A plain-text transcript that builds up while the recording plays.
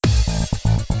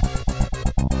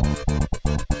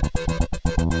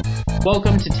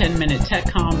Welcome to 10 Minute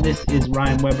TechCom. This is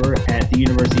Ryan Weber at the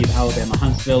University of Alabama,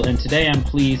 Huntsville, and today I'm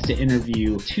pleased to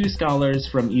interview two scholars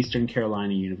from Eastern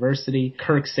Carolina University,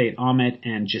 Kirk St. Ahmet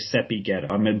and Giuseppe Ghetto.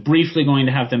 I'm briefly going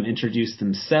to have them introduce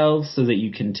themselves so that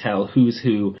you can tell who's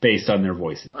who based on their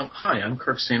voices. Hi, I'm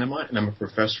Kirk St. Ahmet, and I'm a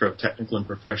professor of technical and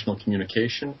professional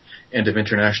communication and of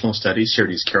international studies here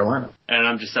at East Carolina. And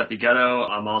I'm Giuseppe Ghetto.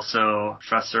 I'm also a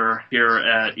professor here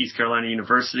at East Carolina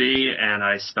University, and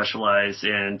I specialize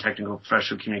in technical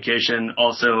professional communication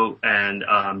also and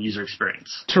user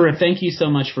experience. Terrific. Thank you so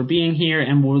much for being here.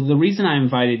 And the reason I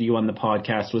invited you on the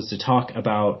podcast was to talk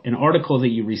about an article that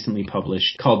you recently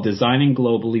published called Designing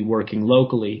Globally, Working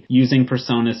Locally, Using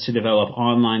Personas to Develop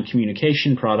Online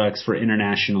Communication Products for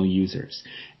International Users.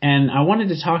 And I wanted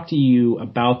to talk to you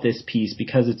about this piece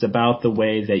because it's about the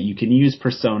way that you can use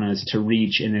personas to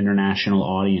reach an international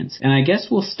audience. And I guess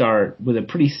we'll start with a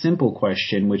pretty simple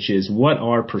question, which is, what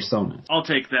are personas? I'll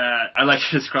take that. I like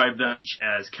to describe them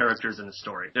as characters in a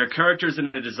story. They're characters in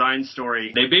a design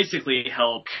story. They basically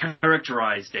help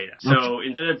characterize data. So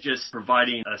instead of just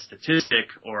providing a statistic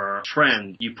or a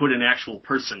trend, you put an actual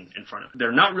person in front of it.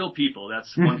 They're not real people.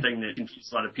 That's one thing that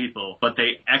confuses a lot of people, but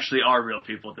they actually are real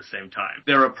people at the same time.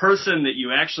 They're a person that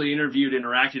you actually interviewed,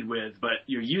 interacted with, but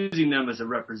you're using them as a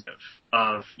representative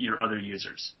of your other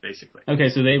users, basically. Okay,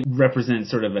 so they represent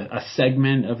sort of a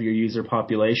segment of your user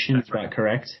population. That's right. Is that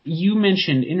correct? You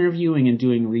mentioned interviewing and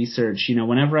doing research. You know,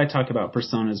 whenever I talk about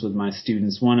personas with my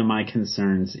students, one of my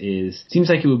concerns is, it seems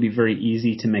like it would be very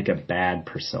easy to make a bad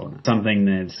persona, something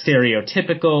that's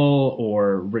stereotypical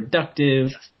or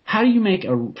reductive. Yes. How do you make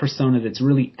a persona that's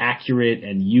really accurate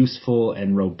and useful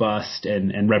and robust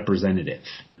and representative?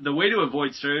 The way to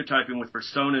avoid stereotyping with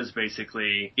personas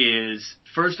basically is,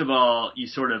 first of all, you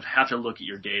sort of have to look at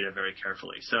your data very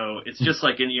carefully. So it's just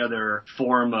like any other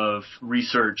form of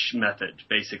research method,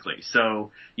 basically.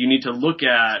 So you need to look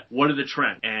at what are the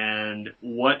trends and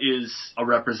what is a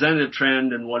representative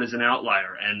trend and what is an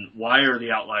outlier and why are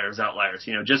the outliers outliers.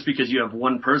 You know, just because you have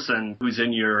one person who's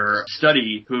in your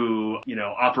study who, you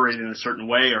know, operated in a certain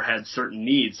way or had certain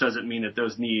needs doesn't mean that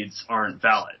those needs aren't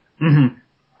valid. Mm-hmm.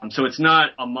 So it's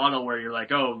not a model where you're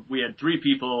like, oh, we had 3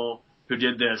 people who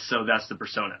did this, so that's the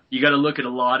persona. You got to look at a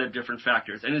lot of different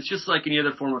factors. And it's just like any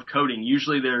other form of coding.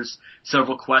 Usually there's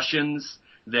several questions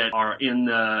that are in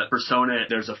the persona.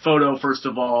 There's a photo, first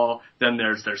of all, then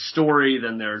there's their story,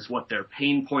 then there's what their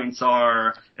pain points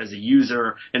are as a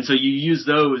user. And so you use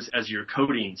those as your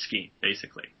coding scheme,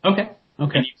 basically. Okay.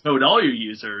 And you code all your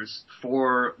users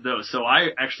for those. So I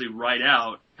actually write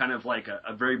out kind of like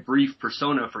a very brief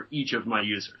persona for each of my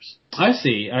users. I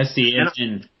see.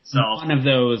 And one of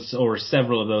those or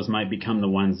several of those might become the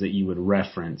ones that you would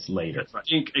reference later. That's right. I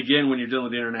think, again, when you're dealing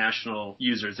with international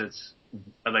users,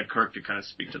 I'd like Kirk to kind of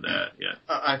speak to that, yeah.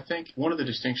 I think one of the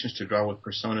distinctions to draw with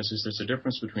personas is there's a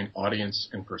difference between audience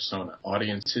and persona.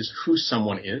 Audience is who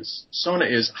someone is. Persona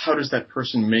is how does that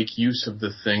person make use of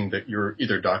the thing that you're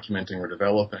either documenting or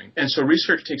developing. And so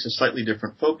research takes a slightly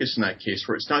different focus in that case,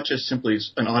 where it's not just simply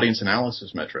an audience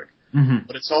analysis metric,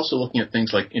 but it's also looking at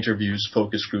things like interviews,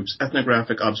 focus groups,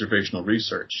 ethnographic observational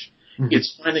research.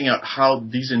 It's finding out how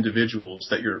these individuals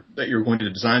that you're going to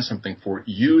design something for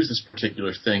use this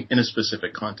particular thing in a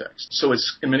specific context. So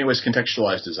it's in many ways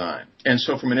contextualized design. And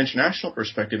so from an international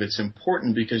perspective, it's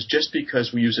important because just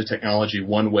because we use a technology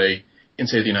one way in,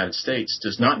 say, the United States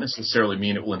does not necessarily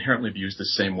mean it will inherently be used the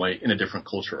same way in a different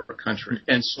culture or country.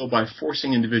 And so by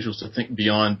forcing individuals to think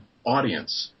beyond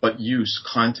audience, but use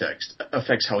context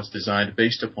affects how it's designed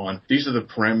based upon these are the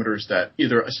parameters that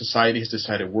either a society has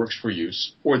decided works for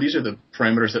use, or these are the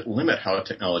parameters that limit how a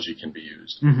technology can be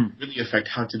used. Really affect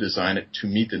how to design it to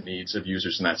meet the needs of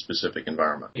users in that specific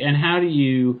environment. And how do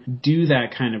you do that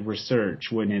kind of research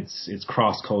when it's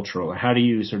cross-cultural? How do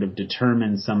you sort of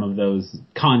determine some of those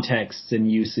contexts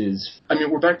and uses? I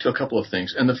mean, we're back to a couple of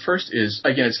things. And the first is,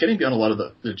 again, it's getting beyond a lot of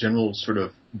the general sort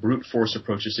of brute force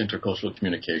approaches to intercultural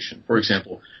communication. For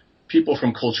example, people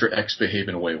from culture X behave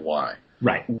in a way Y.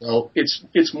 Right. Well,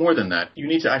 it's more than that. You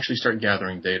need to actually start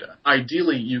gathering data.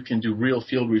 Ideally, you can do real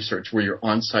field research where you're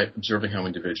on-site observing how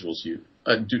individuals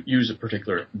use a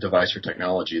particular device or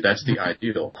technology. That's the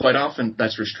ideal. Quite often,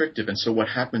 that's restrictive, and so what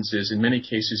happens is, in many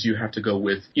cases, you have to go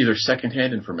with either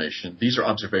secondhand information. These are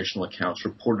observational accounts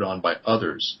reported on by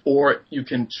others, or you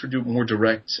can sort of do more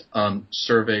direct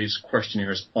surveys,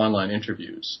 questionnaires, online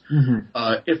interviews.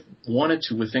 If wanted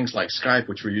to, with things like Skype,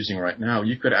 which we're using right now,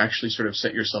 you could actually sort of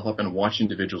set yourself up and watch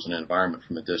individuals in an environment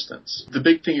from a distance. The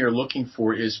big thing you're looking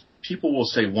for is people will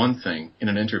say one thing in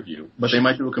an interview, but they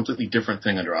might do a completely different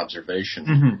thing under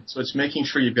observation. So it's making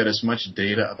sure you've got as much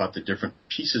data about the different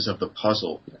pieces of the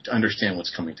puzzle to understand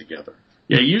what's coming together.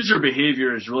 Yeah, user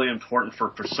behavior is really important for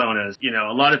personas. You know,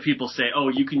 a lot of people say, oh,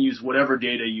 you can use whatever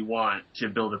data you want to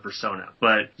build a persona.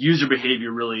 But user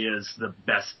behavior really is the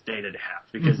best data to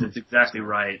have because it's exactly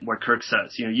right what Kirk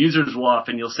says. You know, users will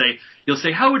often, you'll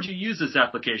say, how would you use this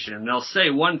application? And they'll say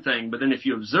one thing, but then if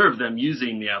you observe them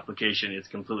using the application, it's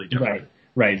completely different.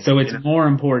 Right. So it's more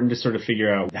important to sort of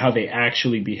figure out how they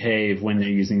actually behave when they're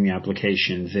using the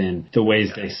application than the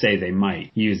ways they say they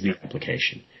might use the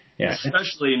application. Yeah.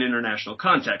 Especially in international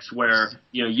contexts where,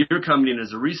 you know, you're coming in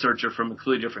as a researcher from a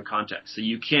completely different context. So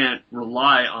you can't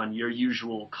rely on your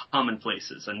usual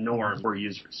commonplaces and norms for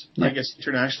users. I guess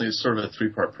internationally it's sort of a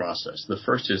three-part process. The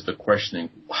first is the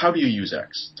questioning, how do you use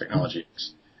X, technology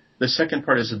X? The second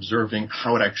part is observing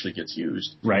how it actually gets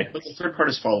used. Right. But the third part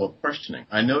is follow-up questioning.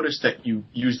 I noticed that you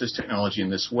use this technology in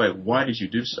this way. Why did you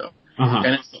do so?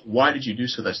 And it's why did you do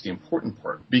so that's the important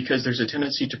part. Because there's a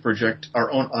tendency to project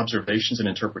our own observations and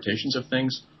interpretations of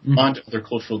things onto other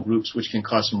cultural groups, which can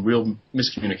cause some real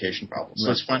miscommunication problems.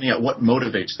 So it's finding out what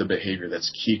motivates the behavior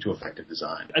that's key to effective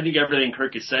design. I think everything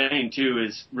Kirk is saying, too,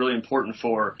 is really important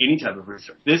for any type of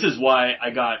research. This is why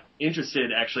I got interested,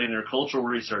 actually, in intercultural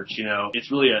research. You know, it's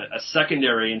really a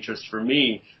secondary interest for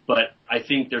me, but I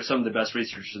think they're some of the best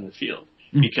researchers in the field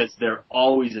because they're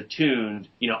always attuned.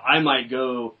 You know, I might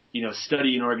go, you know,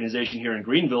 study an organization here in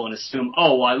Greenville and assume,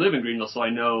 oh, well, I live in Greenville, so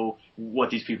I know what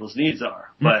these people's needs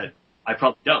are. But I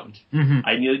probably don't.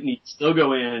 I need to still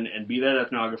go in and be that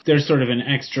ethnographer. There's sort of an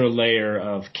extra layer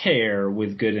of care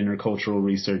with good intercultural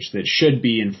research that should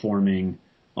be informing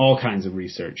all kinds of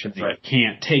research. And they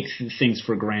can't take things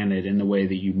for granted in the way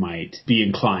that you might be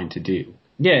inclined to do.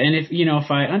 Yeah, and if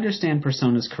I understand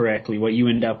personas correctly, what you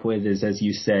end up with is, as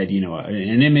you said, you know,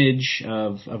 an image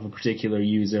of a particular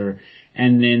user,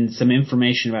 and then some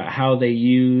information about how they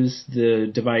use the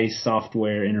device,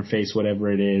 software, interface,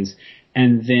 whatever it is,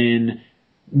 and then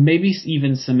maybe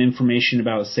even some information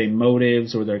about, say,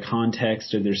 motives or their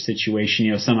context or their situation.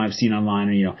 You know, some I've seen online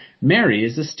are, you know, Mary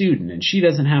is a student and she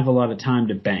doesn't have a lot of time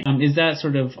to bank. Is that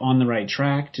sort of on the right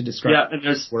track to describe? Yeah,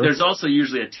 and there's also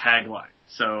usually a tagline.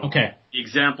 So the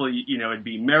example, you know, it'd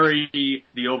be Mary,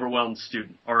 the overwhelmed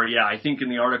student. Or, I think in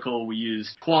the article we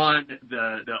used Quan,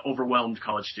 the overwhelmed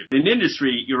college student. In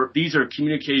industry, these are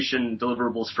communication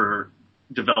deliverables for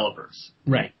developers.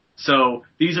 Right. So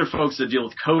these are folks that deal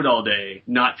with code all day,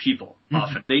 not people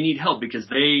often. They need help because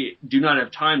they do not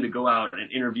have time to go out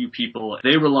and interview people.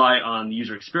 They rely on the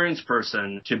user experience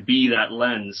person to be that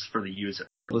lens for the user.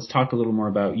 Let's talk a little more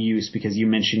about use, because you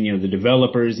mentioned, you know, the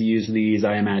developers use these,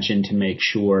 I imagine, to make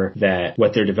sure that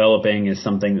what they're developing is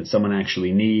something that someone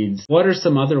actually needs. What are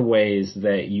some other ways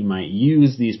that you might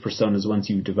use these personas once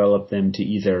you've developed them to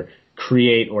either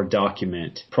create or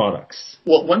document products?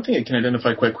 Well, one thing it can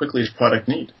identify quite quickly is product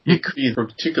need. It could be a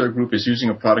particular group is using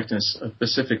a product in a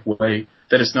specific way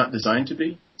that it's not designed to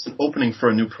be. It's an opening for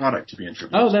a new product to be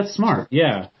introduced. Oh, that's smart.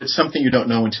 Yeah. It's something you don't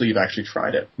know until you've actually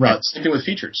tried it. Right. Same thing with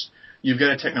features. You've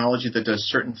got a technology that does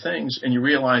certain things, and you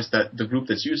realize that the group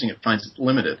that's using it finds it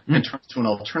limited and turns to an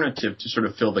alternative to sort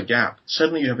of fill the gap.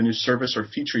 Suddenly you have a new service or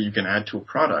feature you can add to a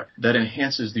product that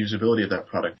enhances the usability of that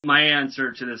product. My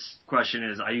answer to this question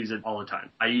is I use it all the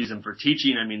time. I use them for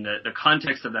teaching. I mean, the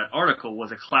context of that article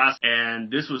was a class,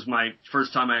 and this was my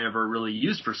first time I ever really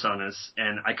used personas,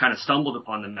 and I kind of stumbled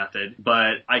upon the method,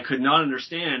 but I could not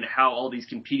understand how all these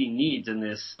competing needs in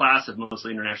this class of mostly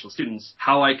international students,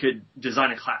 how I could design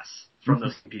a class from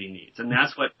those competing needs. And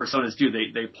that's what personas do.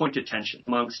 They point attention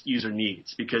amongst user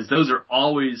needs because those are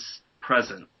always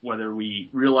present, whether we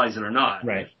realize it or not.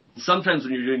 Right. Sometimes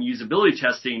when you're doing usability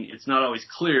testing, it's not always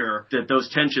clear that those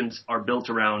tensions are built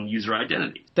around user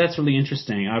identity. That's really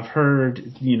interesting. I've heard,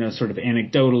 you know, sort of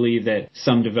anecdotally that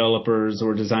some developers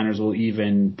or designers will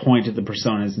even point to the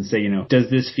personas and say, you know, does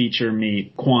this feature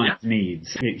meet Quant's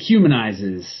needs? It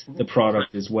humanizes the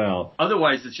product as well.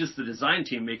 Otherwise, it's just the design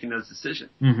team making those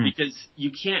decisions because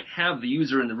you can't have the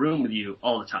user in the room with you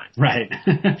all the time. Right.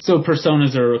 So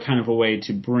personas are kind of a way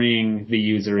to bring the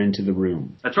user into the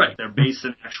room. That's right. They're based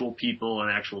on actual people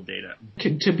and actual data.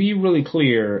 To be really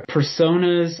clear,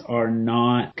 personas are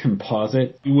not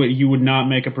composite. You would not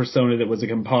make a persona that was a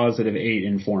composite of 8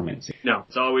 informants. No,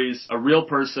 it's always a real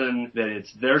person, that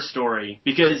it's their story.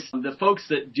 Because the folks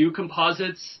that do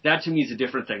composites, that to me is a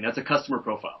different thing. That's a customer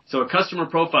profile. So a customer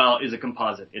profile is a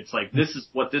composite. It's like, this is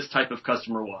what this type of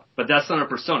customer wants. But that's not a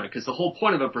persona, because the whole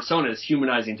point of a persona is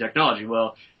humanizing technology.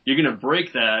 Well, you're going to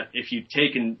break that if you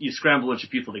take and you scramble a bunch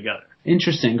of people together.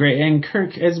 Interesting. Great. And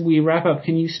Kirk, as we wrap up,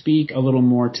 can you speak a little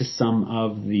more to some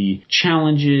of the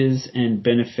challenges and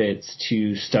benefits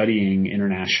to studying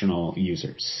international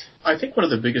users? I think one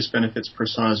of the biggest benefits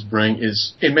personas bring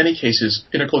is, in many cases,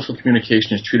 intercultural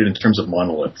communication is treated in terms of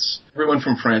monoliths. Everyone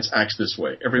from France acts this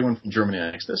way. Everyone from Germany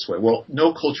acts this way. Well,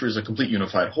 no culture is a complete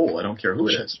unified whole. I don't care who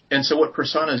it is. And so what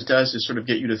personas does is sort of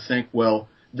get you to think, well,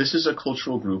 this is a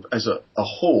cultural group as a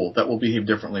whole that will behave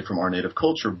differently from our native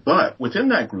culture. But within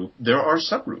that group, there are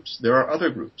subgroups. There are other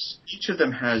groups. Each of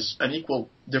them has an equal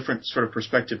different sort of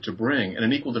perspective to bring and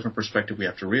an equal different perspective we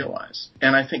have to realize.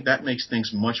 And I think that makes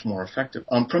things much more effective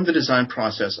from the design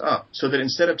process up, so that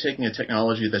instead of taking a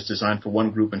technology that's designed for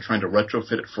one group and trying to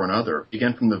retrofit it for another,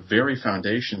 begin from the very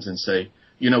foundations and say,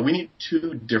 you know, we need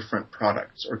two different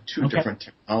products or two different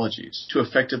technologies to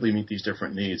effectively meet these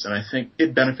different needs. And I think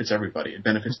it benefits everybody. It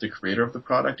benefits the creator of the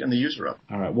product and the user of it.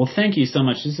 All right. Well, thank you so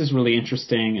much. This is really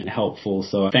interesting and helpful.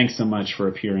 So thanks so much for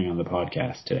appearing on the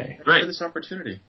podcast today. Thanks for this opportunity.